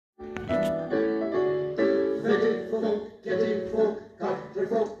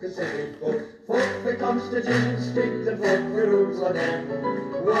city folk. Folk for Constantine Street and folk for Jerusalem.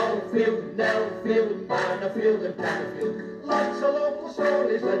 Wallfield, Nellfield, Manorfield and Canterfield. Lots of local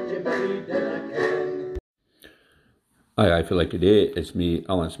stories that you may read in a can. Aye, I feel like today it's me,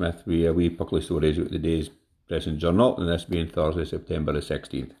 Alan Smith, with a wee puckle of stories out of the day's Press and Journal, and this being Thursday, September the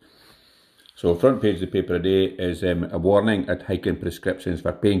 16th. So front page of the paper today is a warning at hiking prescriptions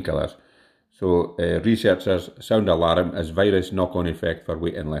for painkillers. So researchers sound alarm as virus knock-on effect for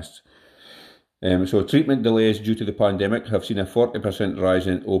waiting lists. So treatment delays due to the pandemic have seen a 40% rise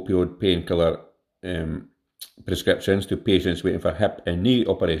in opioid painkiller prescriptions to patients waiting for hip and knee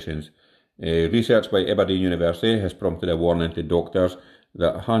operations. Research by Aberdeen University has prompted a warning to doctors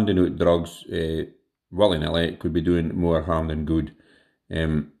that handing out drugs willy-nilly could be doing more harm than good.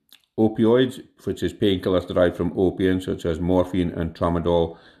 Opioids, which is painkillers derived from opiates such as morphine and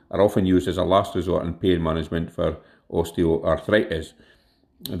tramadol, are often used as a last resort in pain management for osteoarthritis.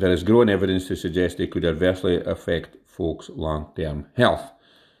 There is growing evidence to suggest they could adversely affect folks' long-term health.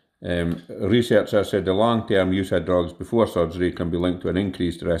 Researchers said the long-term use of drugs before surgery can be linked to an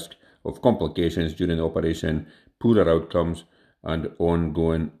increased risk of complications during the operation, poorer outcomes, and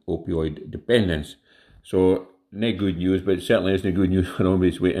ongoing opioid dependence. So, no good news, but it certainly isn't good news for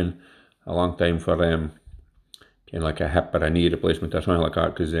anybody's waiting a long time for kind of like a hip or a knee replacement or something like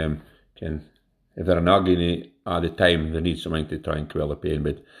that, because if they're in agony at the time, they need something to try and quell the pain.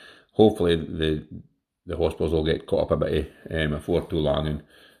 But hopefully the hospitals will get caught up a bit before too long, and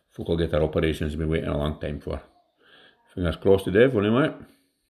folk will get their operations they've been waiting a long time for. Fingers crossed to Dev, anyway.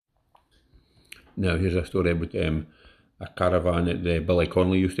 Now here's a story about a caravan that the Billy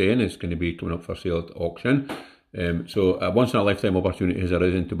Connolly used to own. It's going to be coming up for sale at auction. So a once-in-a-lifetime opportunity has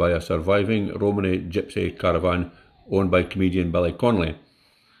arisen to buy a surviving Romany gypsy caravan owned by comedian Billy Connolly.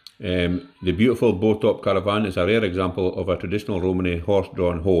 The beautiful bow-top caravan is a rare example of a traditional Romany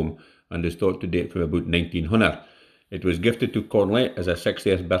horse-drawn home and is thought to date from about 1900. It was gifted to Connolly as a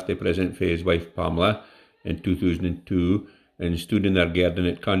 60th birthday present for his wife Pamela in 2002 and stood in their garden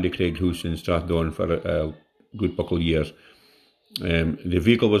at Candy Craig House in Strathdon for a good couple of years. The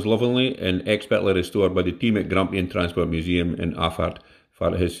vehicle was lovingly and expertly restored by the team at Grampian Transport Museum in Afford,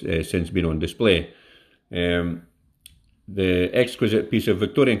 for it has since been on display. The exquisite piece of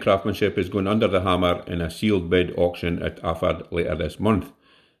Victorian craftsmanship is going under the hammer in a sealed bid auction at Afford later this month.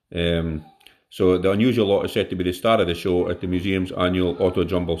 So the unusual lot is set to be the star of the show at the museum's annual Auto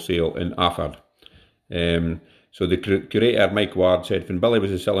Jumble sale in Afford. So the curator Mike Ward said when Billy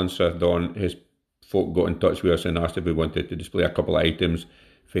was selling Strathdon, his folk got in touch with us and asked if we wanted to display a couple of items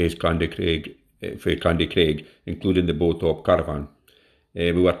for his Candy Craig, including the bow-top caravan.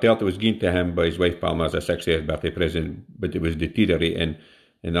 We were told it was given to him by his wife Palmer as a 60th birthday present, but it was deteriorating,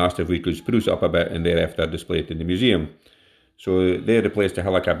 and asked if we could spruce it up a bit and thereafter display it in the museum. So they replaced the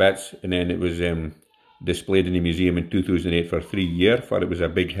Hillica bits, and then it was displayed in the museum in 2008 for 3 years, for it was a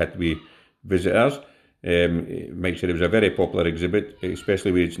big hit with visitors. Mike said it was a very popular exhibit,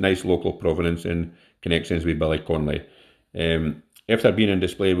 especially with its nice local provenance and connections with Billy Connolly. After being on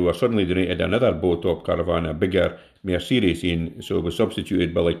display, we were suddenly donated another bow-top caravan, a bigger, more serious scene, so we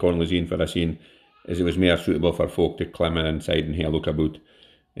substituted Billy Connolly's scene for a scene as it was more suitable for folk to climb in inside and have a look about.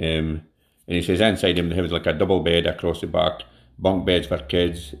 And he says inside him there was like a double bed across the back, bunk beds for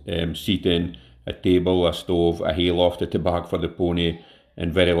kids, seating, a table, a stove, a hay loft at the back for the pony,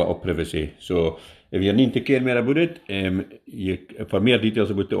 and very little privacy. So if you're needing to care more about it, for more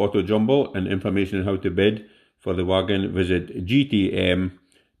details about the Auto Jumble and information on how to bid for the wagon, visit gtm.org.uk.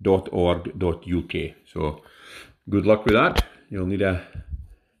 So good luck with that. You'll need a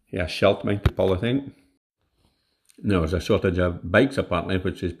shelf mount to pull, I think. Now there's a shortage of bikes apparently,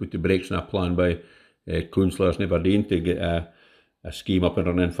 which has put the brakes on a plan by councillors in Aberdeen to get a scheme up and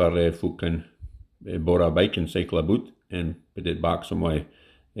running for folk can borrow a bike and cycle about and put it back some way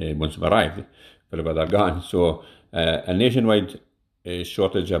once they've arrived, wherever they're gone. So a nationwide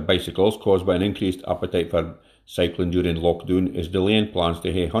shortage of bicycles caused by an increased appetite for cycling during lockdown is delaying plans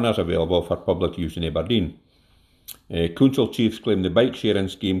to have hunters available for public use in Aberdeen. Council chiefs claim the bike sharing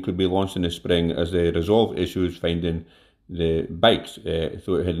scheme could be launched in the spring as they resolve issues finding the bikes,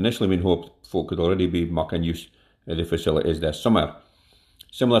 so it had initially been hoped folk could already be making use of the facilities this summer.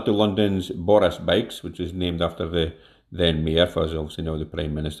 Similar to London's Boris Bikes, which is named after the then Mayor, for obviously now the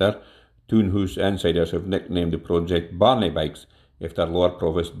Prime Minister, Toon House insiders have nicknamed the project Barney Bikes after Lord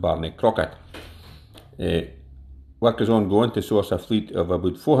Provost Barney Crockett. Work is ongoing to source a fleet of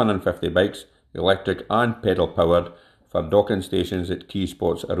about 450 bikes, electric and pedal powered, for docking stations at key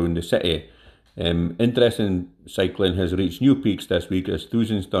spots around the city. Interest in cycling has reached new peaks this week as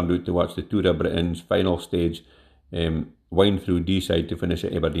thousands turned out to watch the Tour of Britain's final stage wind through Deeside to finish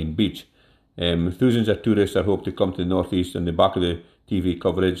at Aberdeen Beach. Thousands of tourists are hoped to come to the northeast on the back of the TV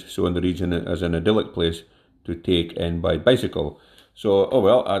coverage, so in the region as an idyllic place to take in by bicycle. So,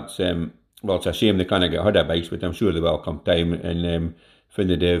 that's it's a shame they can't get hold of bikes, but I'm sure they will come time. And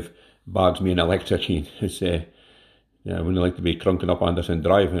Finnadev bags me an electric keen. It's I wouldn't like to be crunking up Anderson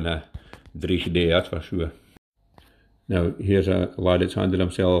Drive in a dreich day, that's for sure. Now, here's a lad that's handed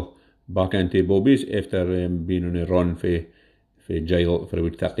himself back into Bobby's after being on a run for jail for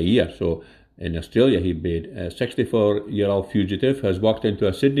about 30 years. So, in Australia, he paid a 64-year-old fugitive has walked into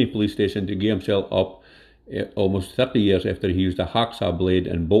a Sydney police station to give himself up almost 30 years after he used a hacksaw blade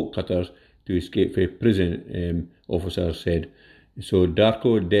and bolt cutters to escape from prison, officers said. So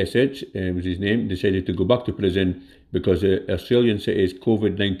Darko Desic, was his name, decided to go back to prison because the Australian city's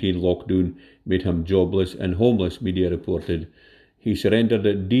COVID-19 lockdown made him jobless and homeless, media reported. He surrendered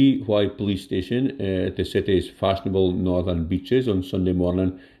at DY police station at the city's fashionable northern beaches on Sunday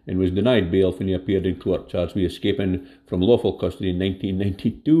morning and was denied bail when he appeared in court charged with escaping from lawful custody in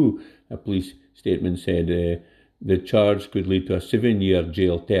 1992. A police statement said the charge could lead to a 7-year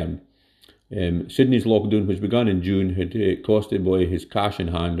jail term. Sydney's lockdown, which began in June, had cost the boy his cash in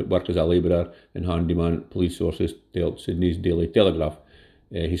hand at work as a labourer and handyman, police sources told Sydney's Daily Telegraph.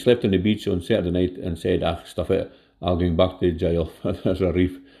 He slept on the beach on Saturday night and said, stuff it, I'll go back to jail. There's a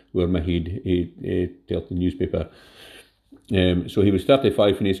reef where Mahid, he told the newspaper. So he was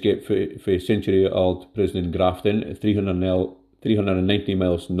 35 when he escaped for century-old prison in Grafton, 390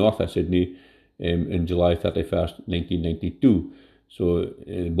 miles north of Sydney, in July 31st, 1992. So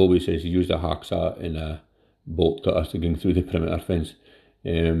Bobby says he used a hacksaw and a bolt cutter to go through the perimeter fence.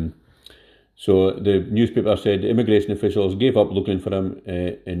 So the newspaper said immigration officials gave up looking for him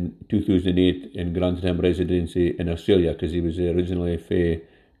in 2008 and granted him residency in Australia because he was originally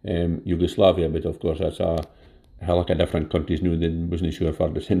from Yugoslavia, but of course that's a hell of a different countries now than wasn't sure if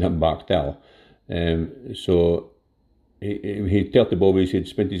to send him back till. So he told the Bobbies he'd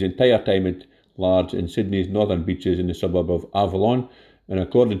spent his entire time at large in Sydney's northern beaches in the suburb of Avalon, and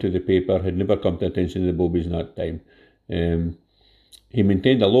according to the paper had never come to attention to the Bobbies in that time. He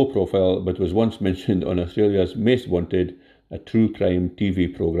maintained a low profile but was once mentioned on Australia's Most Wanted, a true crime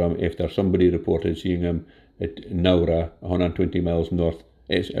TV programme, after somebody reported seeing him at Nowra, 120 miles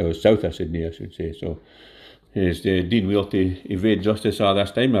south of Sydney, I should say. So he's Dean Wheel to evade justice at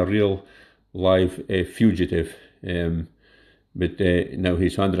this time, a real live fugitive. But now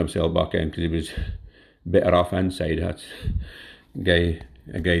he's handed himself back in because he was better off inside. That's a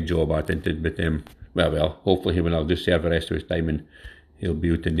guy job at it. But well, hopefully he will just serve the rest of his time and he'll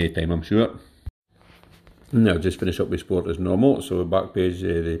be out in no time, I'm sure. Now just finish up with sport as normal. So back page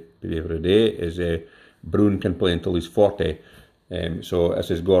the paper today is Bruin can play until he's 40. So this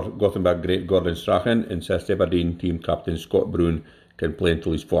is Gothenburg great Gordon Strachan insists Aberdeen team captain Scott Bruin can play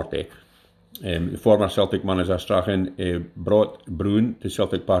until he's 40. The former Celtic manager Strachan brought Bruin to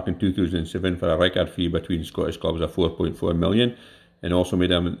Celtic Park in 2007 for a record fee between Scottish clubs of $4.4 million and also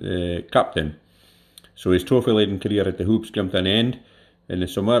made him captain. So his trophy-laden career at the Hoops came to an end in the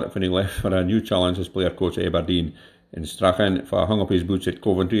summer when he left for a new challenge as player coach at Aberdeen. And Strachan, for hung up his boots at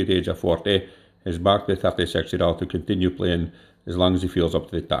Coventry at the age of 40, has backed the 36-year-old to continue playing as long as he feels up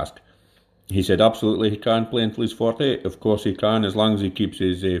to the task. He said absolutely he can play until he's 40. Of course he can, as long as he keeps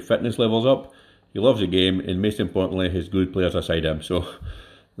his fitness levels up. He loves the game, and most importantly, his good players aside him. So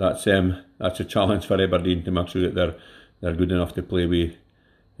that's a challenge for Aberdeen to make sure that they're good enough to play with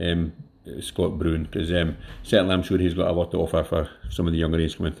Scott Bruin, because certainly I'm sure he's got a lot to offer for some of the younger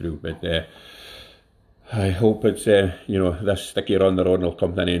guys coming through. But I hope it's this sticky run they're on will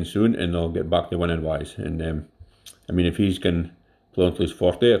come to an end soon, and they'll get back to winning ways. And I mean, if he's can play until he's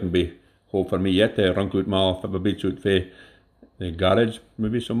 40, it can be hope for me yet to run out my for a bit out for the garage,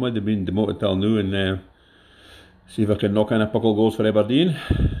 maybe somewhere. They've been demoted till now, and see if I can knock in a couple goals for Aberdeen.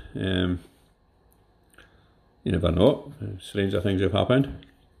 You never know. Stranger things have happened.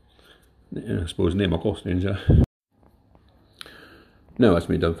 I suppose no muckle stranger. Now that's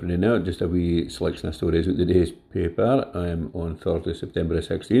me done for now. Just a wee selection of stories out today's paper. I'm on Thursday, September the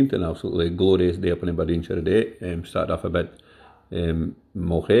 16th, an absolutely glorious day up in Aberdeenshire today. Started off a bit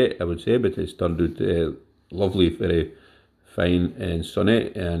moche, I would say, but it's turned out lovely, very fine and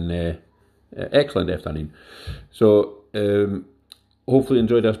sunny, and excellent afternoon. So hopefully you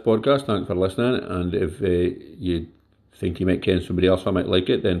enjoyed this podcast. Thanks for listening, and if you think you might ken somebody else who might like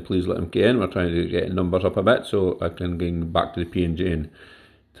it, then please let them ken. We're trying to get numbers up a bit so I can go back to the P&J and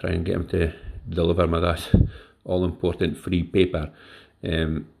try and get them to deliver me that all important free paper. We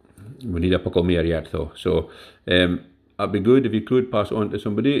need a couple more yet though, so that'd be good if you could pass it on to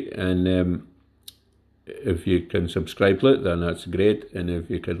somebody. And if you can subscribe to it, then that's great. And if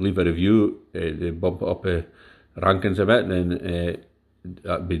you could leave a review to bump it up rankings a bit, then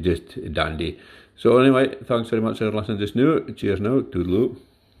that'd be just dandy. So anyway, thanks very much for listening just now. Cheers now. Toodaloo.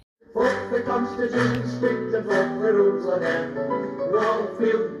 Fuck the Constitution, speak the fuck the rules again.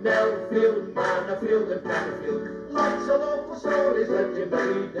 Wallfield, Nellfield, Manorfield and Canterfield. Lots of local stories that you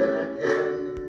made in a can.